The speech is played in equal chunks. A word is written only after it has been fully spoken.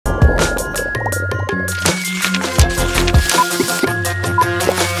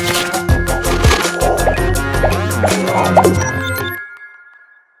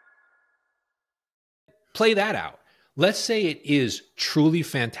play that out. Let's say it is truly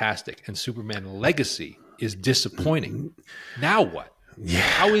fantastic and Superman Legacy is disappointing. Now what? Yeah.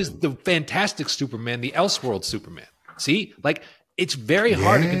 How is the fantastic Superman the Elseworld Superman? See, like, it's very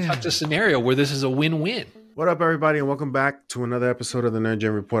hard to conduct a scenario where this is a win-win. What up, everybody, and welcome back to another episode of the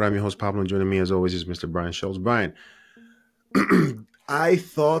NERDGEN Report. I'm your host, Pablo, and joining me, as always, is Mr. Brian Schultz. Brian, I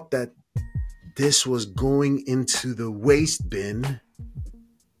thought that this was going into the waste bin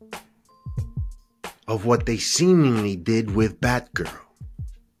of what they seemingly did with Batgirl.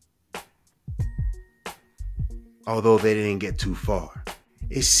 Although they didn't get too far.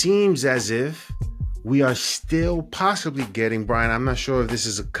 It seems as if we are still possibly getting, Brian, I'm not sure if this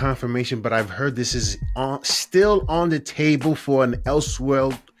is a confirmation, but I've heard this is still on the table for an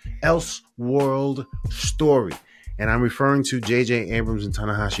Elseworld story. And I'm referring to J.J. Abrams and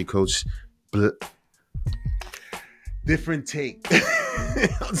Ta-Nehisi Coates' different take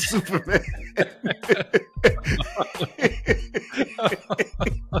on Superman.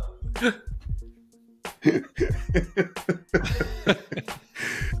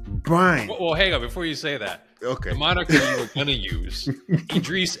 Brian. Well, hang on. Before you say that, okay. The moniker you were going to use,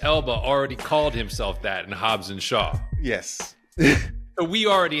 Idris Elba already called himself that in Hobbs and Shaw. Yes. So we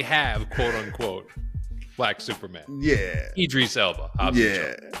already have, quote unquote, Black Superman. Yeah. Idris Elba. Hobbs and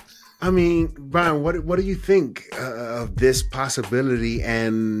Shaw. I mean, Brian, what do you think of this possibility,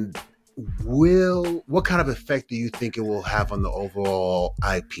 and what kind of effect do you think it will have on the overall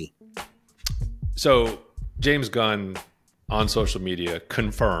IP? So James Gunn on social media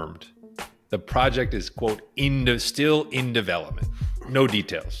confirmed the project is, quote, still in development. No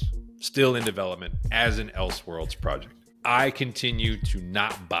details. Still in development as an Elseworlds project. I continue to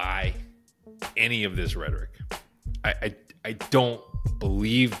not buy any of this rhetoric. I don't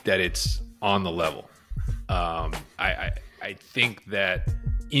believe that it's on the level. I think that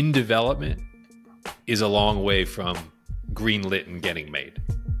in development is a long way from greenlit and getting made.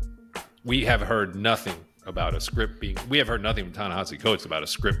 We have heard nothing about a script being. We have heard nothing from Ta-Nehisi Coates about a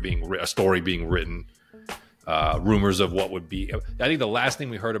story being written. Rumors of what would be. I think the last thing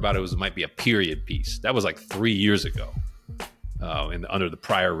we heard about it might be a period piece. That was like 3 years ago, under the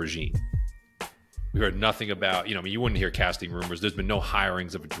prior regime. We heard nothing about. You wouldn't hear casting rumors. There's been no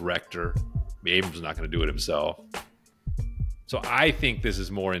hirings of a director. Abrams is not going to do it himself. So I think this is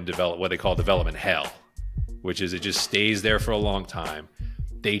more in what they call development hell, which is it just stays there for a long time.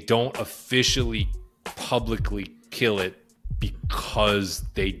 They don't officially publicly kill it because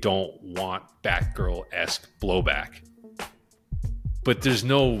they don't want Batgirl-esque blowback. But there's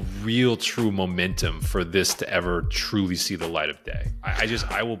no real true momentum for this to ever truly see the light of day.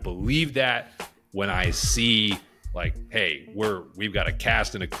 I will believe that when I see, like, hey, we've got a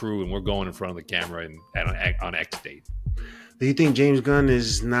cast and a crew and we're going in front of the camera on X date. Do you think James Gunn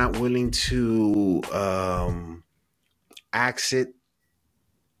is not willing to axe it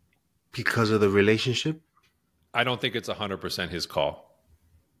because of the relationship? I don't think it's 100% his call.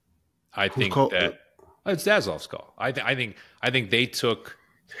 I think that it's Zaslav's call. I think they took.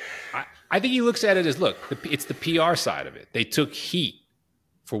 I think he looks at it as, look, it's the PR side of it. They took heat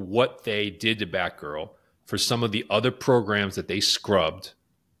for what they did to Batgirl for some of the other programs that they scrubbed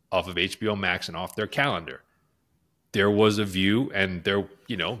off of HBO Max and off their calendar. There was a view, and there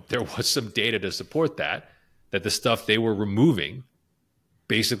was some data to support that the stuff they were removing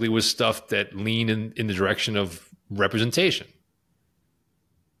basically was stuff that leaned in the direction of representation.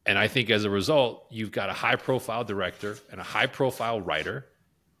 And I think as a result, you've got a high-profile director and a high-profile writer,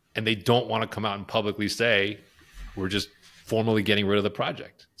 and they don't want to come out and publicly say, we're just formally getting rid of the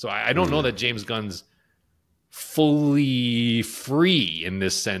project. So I don't know that James Gunn's fully free in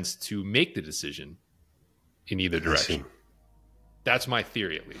this sense to make the decision in either direction. That's my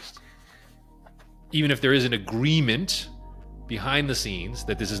theory, at least. Even if there is an agreement behind the scenes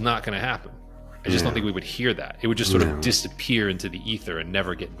that this is not going to happen, I just don't think we would hear that. It would just sort of disappear into the ether and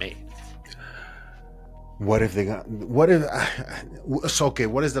never get made. What is the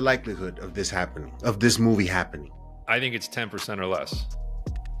likelihood of this happening, of this movie happening? I think it's 10% or less.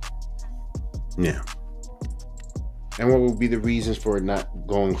 Yeah. And what would be the reasons for it not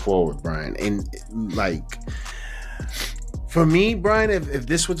going forward, Brian? And like, for me, Brian, if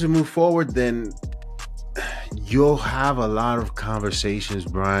this were to move forward, then you'll have a lot of conversations,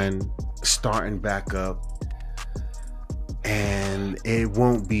 Brian, starting back up, and it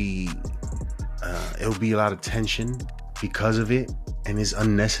won't be. It'll be a lot of tension because of it, and it's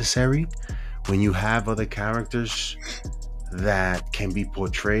unnecessary when you have other characters that can be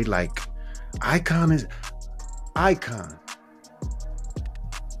portrayed. Like Icon,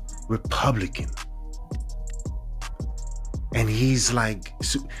 Republican, and he's like,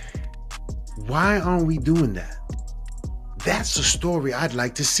 Why aren't we doing that? That's the story I'd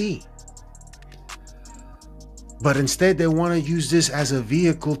like to see. But instead, they want to use this as a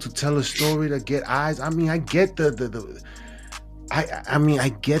vehicle to tell a story to get eyes. I mean, I get I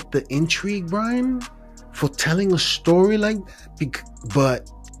get the intrigue, Brian, for telling a story like that. But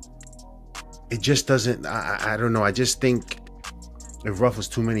it just doesn't. I don't know. I just think it ruffles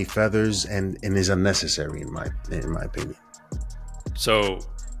too many feathers and is unnecessary in my opinion. So,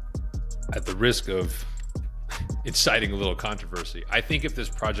 at the risk of inciting a little controversy, I think if this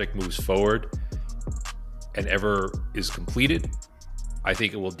project moves forward and ever is completed, I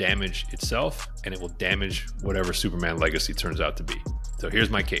think it will damage itself and it will damage whatever Superman legacy turns out to be. So here's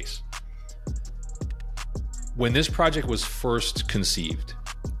my case. When this project was first conceived,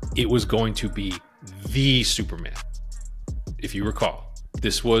 it was going to be the Superman. If you recall,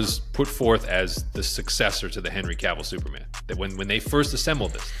 this was put forth as the successor to the Henry Cavill Superman. That when they first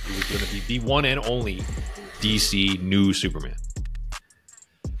assembled this, it was going to be the one and only DC new Superman.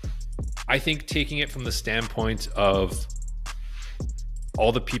 I think taking it from the standpoint of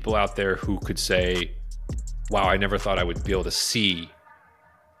all the people out there who could say, wow, I never thought I would be able to see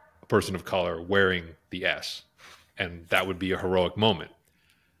a person of color wearing the S, and that would be a heroic moment.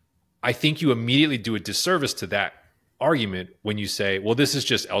 I think you immediately do a disservice to that argument when you say, well, this is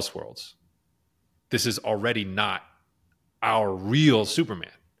just Elseworlds. This is already not our real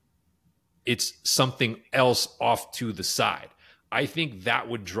Superman. It's something else off to the side. I think that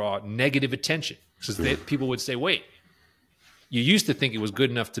would draw negative attention because people would say, wait, you used to think it was good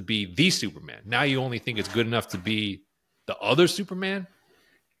enough to be the Superman. Now you only think it's good enough to be the other Superman.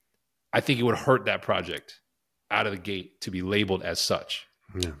 I think it would hurt that project out of the gate to be labeled as such.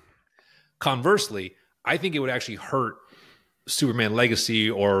 Yeah. Conversely, I think it would actually hurt Superman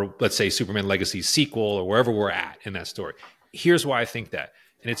Legacy, or let's say Superman Legacy sequel, or wherever we're at in that story. Here's why I think that.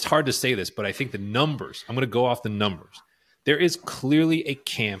 And it's hard to say this, but I think the numbers, I'm going to go off the numbers. There is clearly a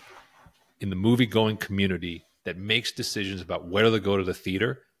camp in the movie-going community that makes decisions about whether to go to the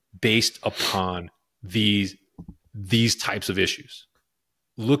theater based upon these types of issues.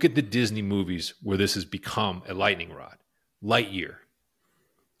 Look at the Disney movies where this has become a lightning rod. Lightyear,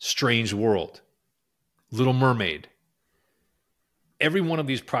 Strange World, Little Mermaid. Every one of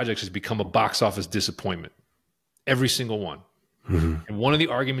these projects has become a box office disappointment. Every single one. Mm-hmm. And one of the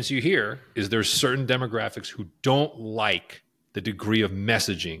arguments you hear is there's certain demographics who don't like the degree of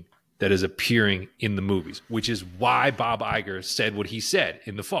messaging that is appearing in the movies, which is why Bob Iger said what he said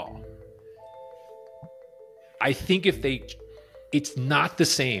in the fall. I think it's not the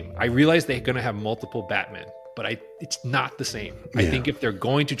same. I realize they're going to have multiple Batman, but it's not the same. Yeah. I think if they're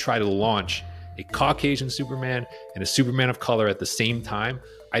going to try to launch a Caucasian Superman and a Superman of color at the same time,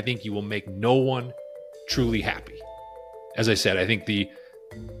 I think you will make no one truly happy. As I said, I think the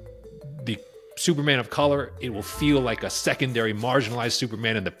Superman of color, it will feel like a secondary marginalized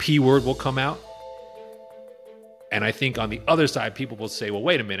Superman, and the P word will come out. And I think on the other side, people will say, well,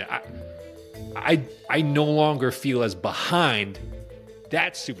 wait a minute. I no longer feel as behind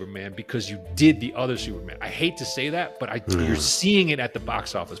that Superman because you did the other Superman. I hate to say that, but you're seeing it at the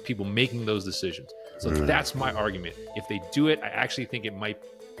box office, people making those decisions. So that's my argument. If they do it, I actually think it might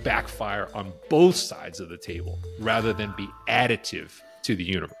backfire on both sides of the table rather than be additive to the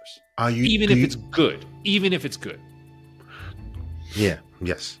universe. Even if it's good. Yeah,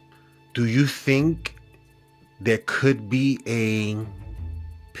 yes. Do you think there could be a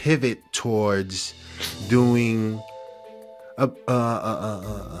pivot towards doing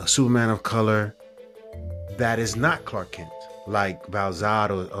a Superman of color that is not Clark Kent, like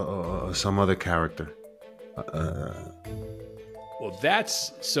Val-Zod or some other character? Well,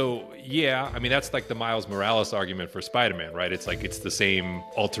 that's so, yeah. I mean, that's like the Miles Morales argument for Spider-Man, right? It's like it's the same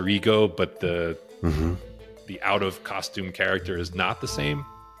alter ego, but the out of costume character is not the same.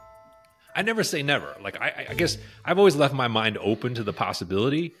 I never say never. Like, I guess I've always left my mind open to the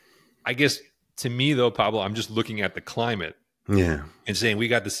possibility. I guess to me, though, Pablo, I'm just looking at the climate. Yeah. And saying, we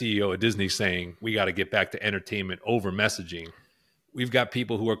got the CEO of Disney saying we got to get back to entertainment over messaging. We've got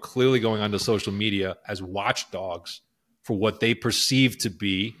people who are clearly going onto social media as watchdogs for what they perceive to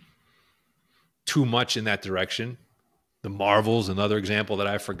be too much in that direction. The Marvels, another example that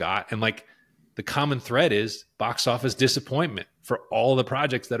I forgot. And like the common thread is box office disappointment for all the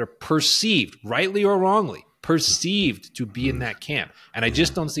projects that are perceived, rightly or wrongly, perceived to be in that camp. And I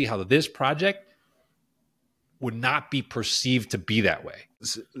just don't see how this project would not be perceived to be that way.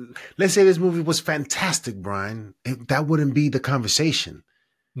 Let's say this movie was fantastic, Brian. That wouldn't be the conversation.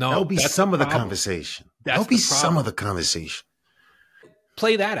 No, that would be some of the conversation. That would be some of the conversation.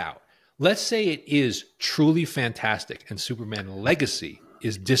 Play that out. Let's say it is truly fantastic and Superman Legacy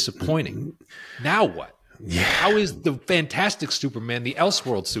is disappointing. Now what? Yeah. How is the Fantastic Superman the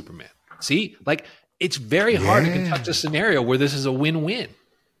Elseworld Superman? See, like, it's very hard to conduct a scenario where this is a win-win.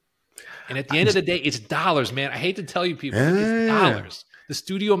 And at the end of the day, it's dollars, man. I hate to tell you people, it's dollars. The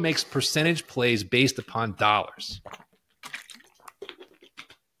studio makes percentage plays based upon dollars.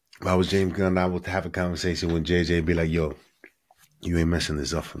 If I was James Gunn, I would have a conversation with JJ and be like, yo, you ain't messing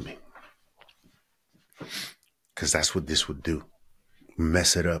this up for me. Because that's what this would do.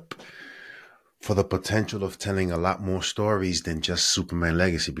 Mess it up for the potential of telling a lot more stories than just Superman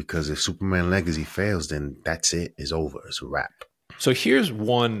Legacy. Because if Superman Legacy fails, then that's it. It's over. It's a wrap. So here's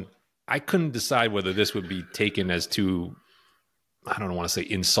one. I couldn't decide whether this would be taken as too, I don't want to say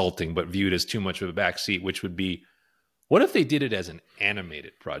insulting, but viewed as too much of a backseat, which would be, what if they did it as an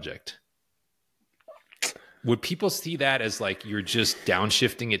animated project? Would people see that as like you're just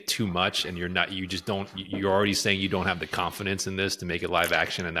downshifting it too much and you're already saying you don't have the confidence in this to make it live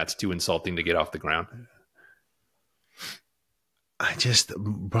action and that's too insulting to get off the ground?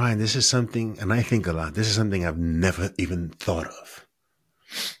 Brian, this is something, and I think a lot, this is something I've never even thought of.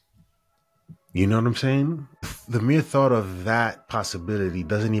 You know what I'm saying? The mere thought of that possibility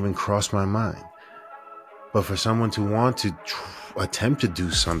doesn't even cross my mind. But for someone to want to attempt to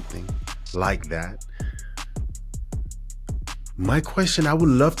do something like that, my question, I would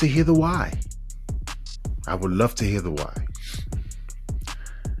love to hear the why. I would love to hear the why.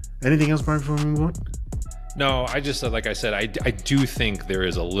 Anything else, Brian, before we move on? No, I just, like I said, I do think there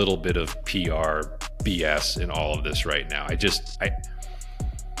is a little bit of PR BS in all of this right now.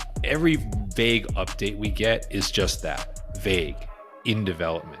 Every vague update we get is just that, vague, in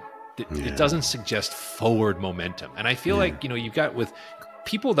development. It doesn't suggest forward momentum. And I feel like, you've got with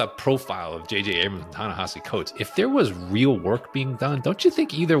people that profile of J.J. Abrams and Ta-Nehisi Coates, if there was real work being done, don't you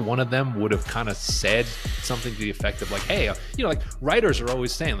think either one of them would have kind of said something to the effect of like, hey, like writers are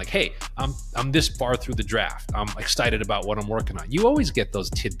always saying like, hey, I'm this far through the draft. I'm excited about what I'm working on. You always get those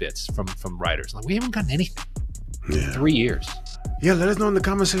tidbits from writers. Like, we haven't gotten anything in 3 years. Yeah, let us know in the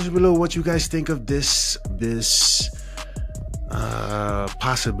comment section below what you guys think of this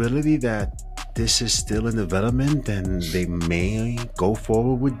possibility that this is still in development and they may go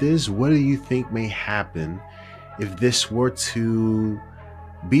forward with this. What do you think may happen if this were to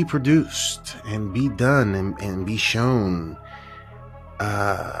be produced and be done and be shown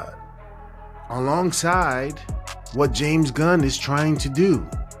alongside what James Gunn is trying to do?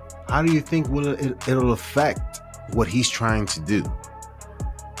 How do you think it'll affect what he's trying to do?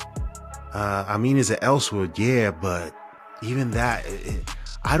 I mean, it's an Elseworld, yeah, but even that,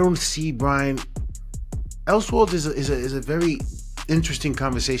 I don't see, Brian. Elseworld is a very interesting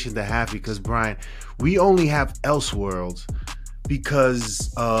conversation to have because, Brian, we only have Elseworlds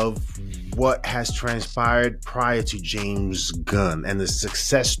because of what has transpired prior to James Gunn and the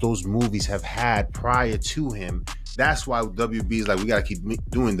success those movies have had prior to him. That's why WB is like, we got to keep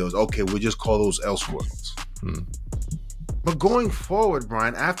doing those. Okay, we'll just call those Elseworlds. But going forward,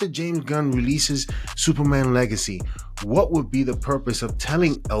 Brian, after James Gunn releases Superman Legacy, what would be the purpose of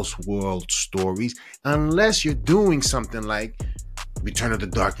telling Elseworld stories unless you're doing something like Return of the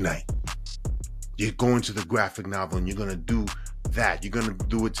Dark Knight? You're going to the graphic novel and you're going to do that. You're going to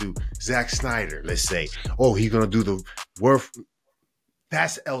do it to Zack Snyder, let's say. Oh, he's going to do the worth.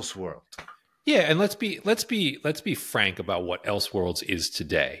 That's Elseworld. Yeah, and let's be frank about what Elseworlds is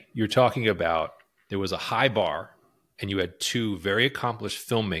today. You're talking about there was a high bar and you had two very accomplished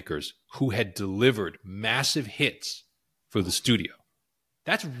filmmakers who had delivered massive hits for the studio.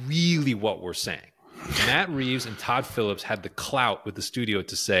 That's really what we're saying. Matt Reeves and Todd Phillips had the clout with the studio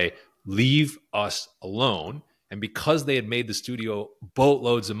to say, leave us alone. And because they had made the studio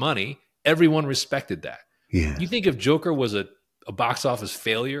boatloads of money, everyone respected that. Yeah. You think if Joker was a box office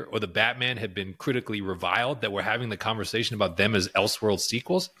failure or the Batman had been critically reviled, that we're having the conversation about them as Elseworld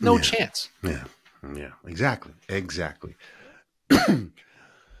sequels? No chance. Yeah, exactly.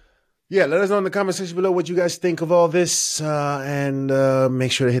 Yeah, let us know in the comment section below what you guys think of all this. And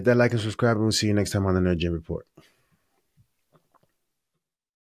make sure to hit that like and subscribe. And we'll see you next time on the NERDGEN Report.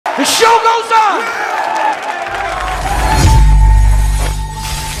 The show goes on!